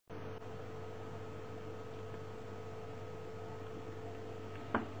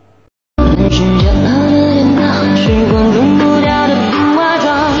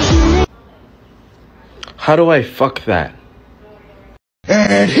How do I fuck that?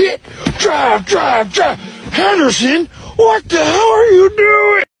 And hit, drive, Henderson, what the hell are you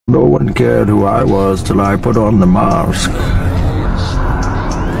doing? No one cared who I was till I put on the mask.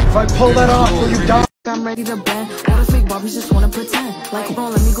 If I pull that off, will you die? I'm ready to bend. All the fake Barbies just wanna pretend. Like, bro,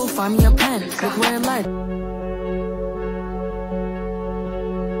 let me go find me a pen. Look where it led.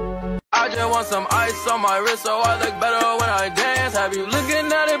 I just want some ice on my wrist so I look better when I dance. Have you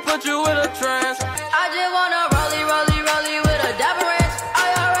looking at it, put you in a trance? I just wanna rollie with a dapper ranch. I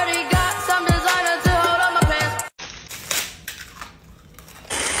already got some designer to hold on my pants.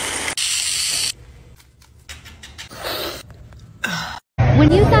 When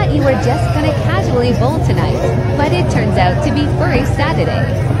you thought you were just gonna casually bowl tonight, but it turns out to be Furry Saturday.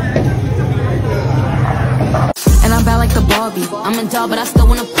 And I'm bad like the Barbie. I'm a doll, but I still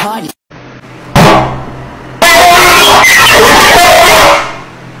wanna party.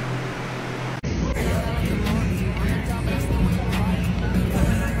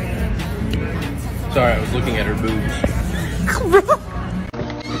 Sorry, I was looking at her boobs.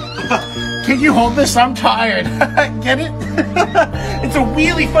 Can you hold this? I'm tired. Get it? It's a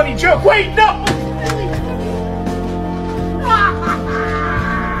really funny joke. Wait, no!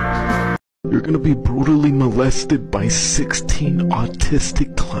 You're gonna be brutally molested by 16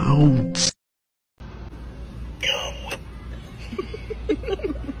 autistic clowns.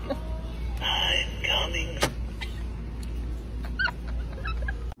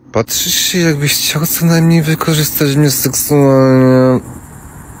 Patrzysz się, jakbyś chciał co najmniej wykorzystać mnie seksualnie.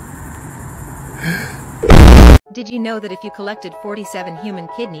 Did you know that if you collected 47 human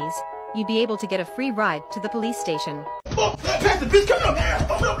kidneys, you'd be able to get a free ride to the police station? Oh, Pastor, bitch, come on!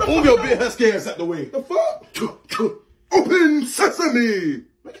 Move your big husky ass out the way. The fuck? Open sesame!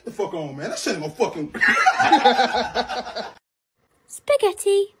 Man, get the fuck on, man. That shit ain't gonna fucking...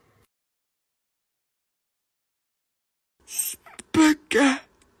 Spaghetti. Spaghetti.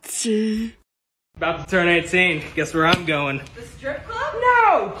 About to turn 18. Guess where I'm going? The strip club?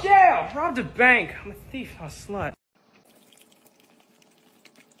 No! Jail! Robbed a bank. I'm a thief, not a slut.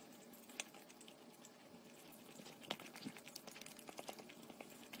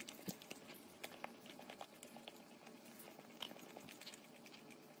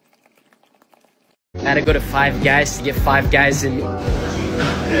 I had to go to Five Guys to get Five Guys in.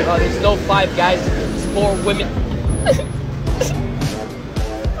 Oh, there's no Five Guys. It's 4 women.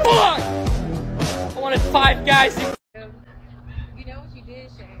 Fuck! I wanted Five Guys in. You know what you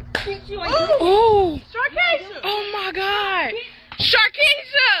did, Shane? Oh! Sharkeisha! Oh my God!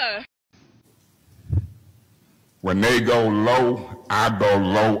 Sharkeisha! When they go low, I go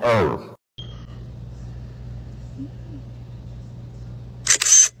lower.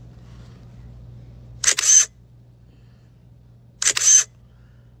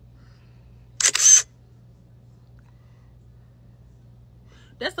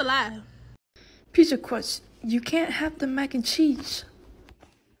 That's a lie. Pizza crust. You can't have the mac and cheese.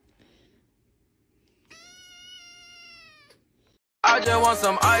 I just want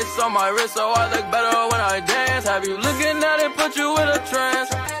some ice on my wrist so I look better when I dance. Have you looking at it, put you in a trance?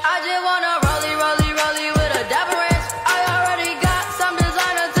 I just wanna rollie with a dapper ranch. I already got some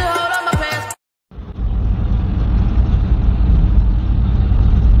designer to hold on my pants.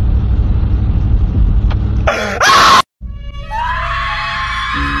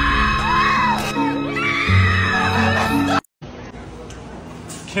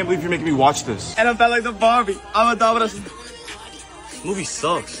 Can't believe you're making me watch this. And I felt like the Barbie. I'm a doll, but This movie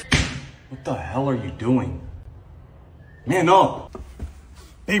sucks. What the hell are you doing? Man up!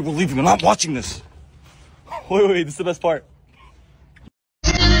 Hey, we're leaving. I'm not watching this. wait, this is the best part.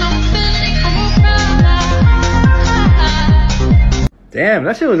 Damn,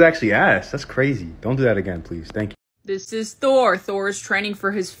 that shit was actually ass. That's crazy. Don't do that again, please. Thank you. This is Thor. Thor is training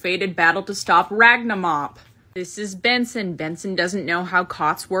for his fated battle to stop Ragnarok. This is Benson. Benson doesn't know how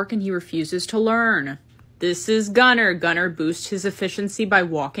cots work and he refuses to learn. This is Gunner. Gunner boosts his efficiency by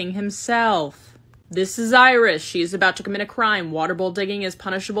walking himself. This is Iris. She is about to commit a crime. Water bowl digging is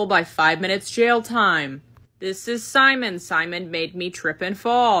punishable by 5 minutes jail time. This is Simon. Simon made me trip and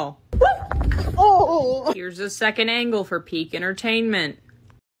fall. Oh. Here's a second angle for peak entertainment.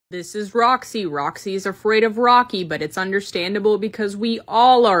 This is Roxy. Roxy is afraid of Rocky, but it's understandable because we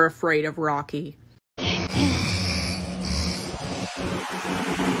all are afraid of Rocky.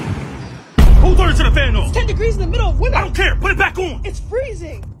 Who turned to the fan on? It's 10 degrees in the middle of winter. I don't care. Put it back on. It's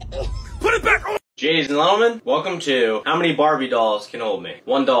freezing. Put it back on. Ladies and gentlemen, welcome to How Many Barbie Dolls Can Hold Me?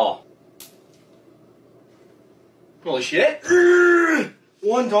 1 doll. Holy shit.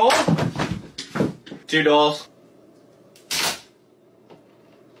 1 doll. 2 dolls.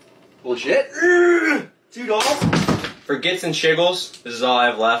 Holy shit. 2 dolls? For Gits and Shiggles, this is all I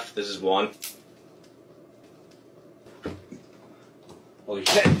have left. This is 1. Holy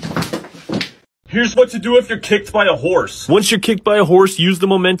shit. Here's what to do if you're kicked by a horse. Once you're kicked by a horse, use the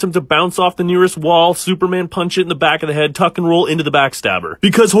momentum to bounce off the nearest wall, Superman punch it in the back of the head, tuck and roll into the backstabber.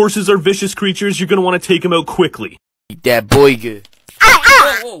 Because horses are vicious creatures, you're gonna want to take them out quickly. Eat that boy good. Oh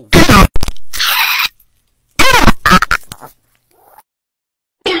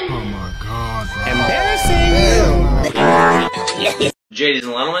my god, bro. Embarrassing! Ladies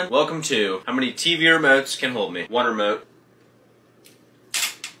and gentlemen, welcome to How Many TV Remotes Can Hold Me? 1 remote.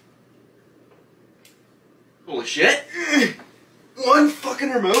 Holy shit. 1 fucking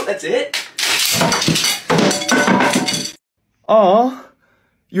remote, that's it? Aw,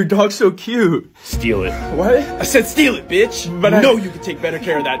 your dog's so cute. Steal it. What? I said steal it, bitch. But I know you can take better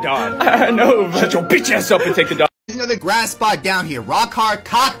care of that dog. I know, but shut your bitch ass up and take the dog. There's another grass spot down here. Rock hard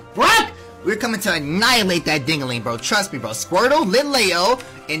cock Brock! We're coming to annihilate that dingaling, bro. Trust me, bro. Squirtle, Litleo,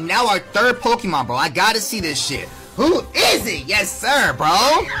 and now our 3rd Pokemon, bro. I gotta see this shit. Who is it? Yes, sir,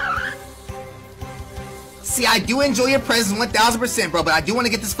 bro. See, I do enjoy your presence 1000%, bro, but I do want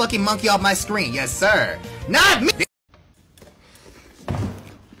to get this fucking monkey off my screen. Yes, sir. Not me!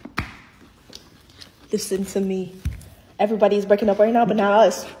 Listen to me. Everybody's breaking up right now, but not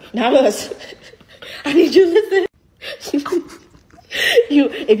us. Not us. I need you to listen.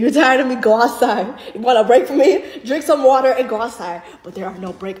 If you're tired of me, go outside. You want a break from me? Drink some water and go outside. But there are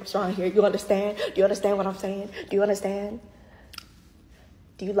no breakups around here. You understand? Do you understand what I'm saying? Do you understand?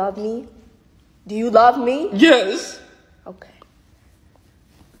 Do you love me? Do you love me? Yes. Okay.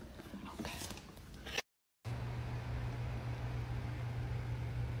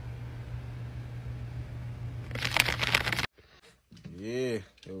 Yeah.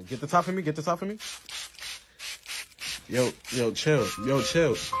 Yo, get the top of me. Get the top of me. Yo, chill. Yo,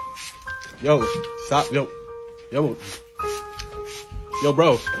 chill. Yo, stop. Yo, bro.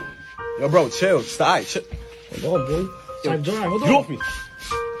 Yo, bro, chill. Stop. Chill. Hold on, boy. Hold on. You off me.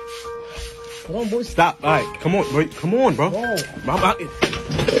 Come on, boy. Stop. All right, come on, bro. Come on, bro. Whoa. I'm out here.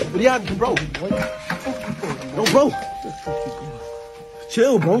 What do y'all do, bro? Yo, bro.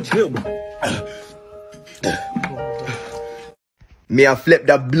 Chill, bro. Chill, bro. Me I flip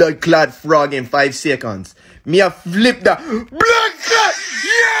the blood clot frog in 5 seconds. Me I flip the blood clot.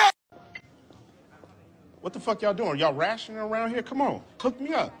 Yeah. What the fuck y'all doing? Y'all rationing around here? Come on, hook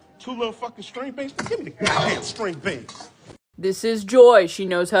me up. 2 little fucking string beans. Give me the goddamn string beans. This is Joy. She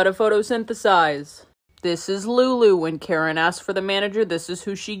knows how to photosynthesize. This is Lulu. When Karen asks for the manager, this is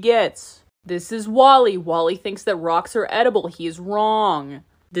who she gets. This is Wally. Wally thinks that rocks are edible. He is wrong.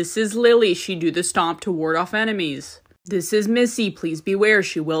 This is Lily. She do the stomp to ward off enemies. This is Missy. Please beware.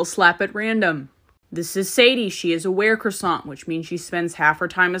 She will slap at random. This is Sadie. She is a wear croissant, which means she spends half her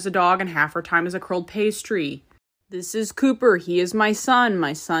time as a dog and half her time as a curled pastry. This is Cooper. He is my son.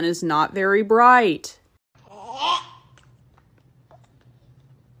 My son is not very bright.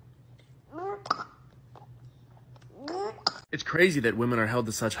 It's crazy that women are held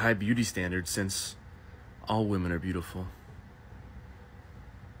to such high beauty standards since all women are beautiful.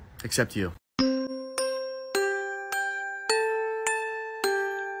 Except you.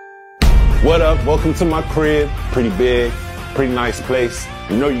 What up? Welcome to my crib. Pretty big, pretty nice place.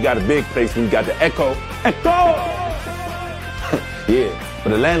 You know you got a big place when you got the Echo. Echo! Yeah, but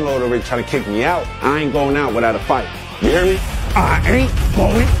the landlord already trying to kick me out. I ain't going out without a fight. You hear me? I ain't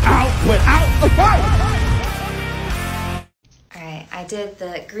going out without a fight! Alright, I did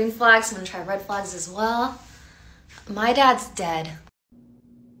the green flags. I'm gonna try red flags as well. My dad's dead.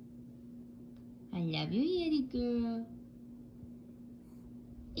 I love you, Yeti girl.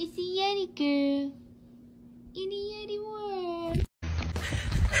 It's a Yeti girl. In the Yeti world.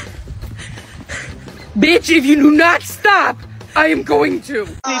 Bitch, if you do not stop, I am going to.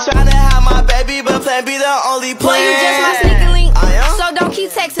 Trying to have my baby, but plan be the only plan. Boy, you just my sneaking link, so don't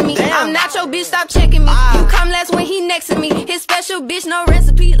keep texting me. Damn. I'm not your bitch, stop checking me. You come last when he next to me. His special bitch, no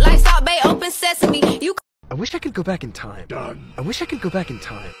recipe. Like Salt Bay, open sesame. You. I wish I could go back in time. Done. I wish I could go back in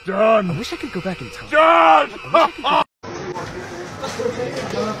time. Done. I wish I could go back in time. Done.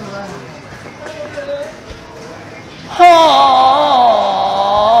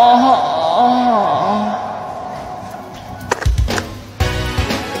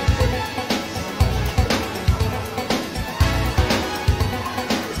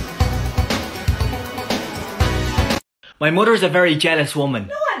 My mother's a very jealous woman.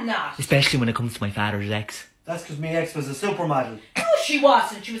 No, I'm not. Especially when it comes to my father's ex. That's because my ex was a supermodel. No, she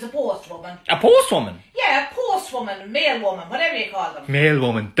wasn't. She was a postwoman. A postwoman? Yeah, a postwoman, male woman, whatever you call them. Male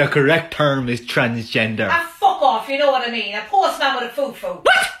woman. The correct term is transgender. Ah, fuck off, you know what I mean. A postman with a foo-foo.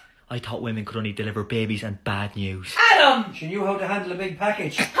 What? I thought women could only deliver babies and bad news. Adam! She knew how to handle a big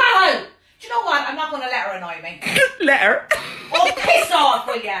package. Carl! Do you know what? I'm not going to let her annoy me. Let her? Oh, piss off,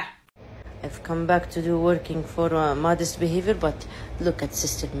 will ya? I've come back to do working for modest behavior, but look at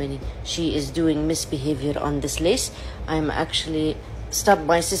Sister Minnie. She is doing misbehavior on this lace. I'm actually... Stop,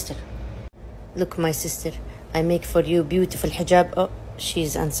 my sister. Look, my sister. I make for you beautiful hijab. Oh,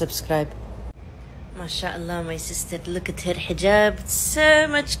 she's unsubscribed. MashaAllah, my sister. Look at her hijab. It's so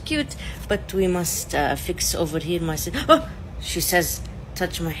much cute. But we must fix over here, my sister. Oh, she says,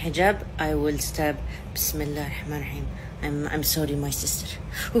 touch my hijab, I will stab. Bismillah ar-Rahman ar-Rahim. I'm sorry, my sister.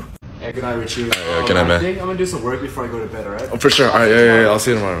 Ooh. Yeah, good night, Richie. Good night, man. I think I'm gonna do some work before I go to bed, alright? Oh, for sure. Alright, yeah. I'll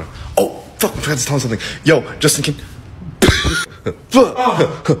see you tomorrow. Oh, fuck, I forgot to tell him something. Yo, Justin, can...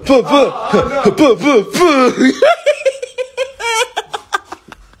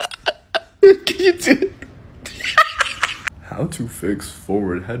 Can you do it? How to fix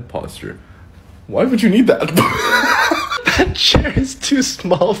forward head posture. Why would you need that? That chair is too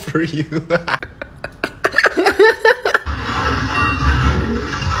small for you. That's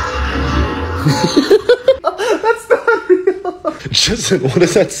not real. Justin, what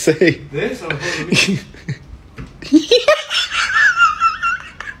does that say? This or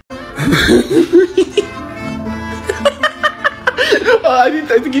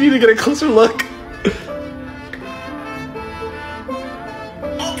I think you need to get a closer look.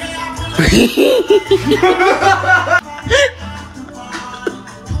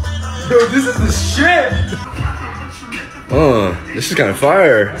 Yo, this is the shit! This is kind of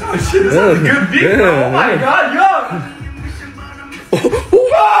fire. This is a good beat, bro. Oh my god, yo!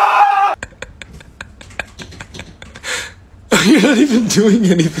 You're not even doing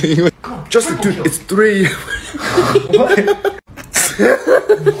anything. Justin, dude, it's 3.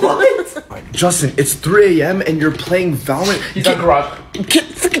 What? Justin, it's 3 a.m. and you're playing Valorant. He's at garage. Get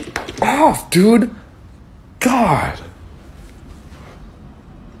freaking off, dude. God.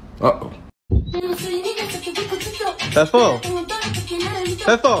 Uh-oh.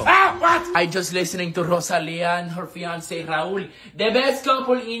 Pefo. Ah, what? I just listening to Rosalia and her fiance Raul, the best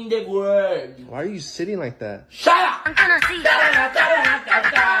couple in the world. Why are you sitting like that? Shut up!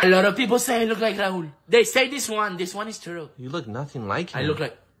 A lot of people say I look like Raul. They say this one is true. You look nothing like him. I look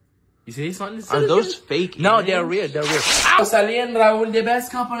like... You see this one? Are those fake? No, earrings? they're real, they're real. Rosalia and Raul, the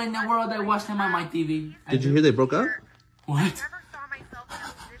best couple in the world. I watched them on my TV. Did you hear they broke up? What?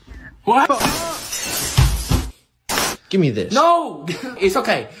 What? Give me this. No! It's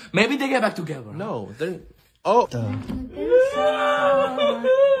okay. Maybe they get back together. No, they're... Oh.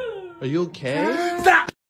 Are you okay? Stop!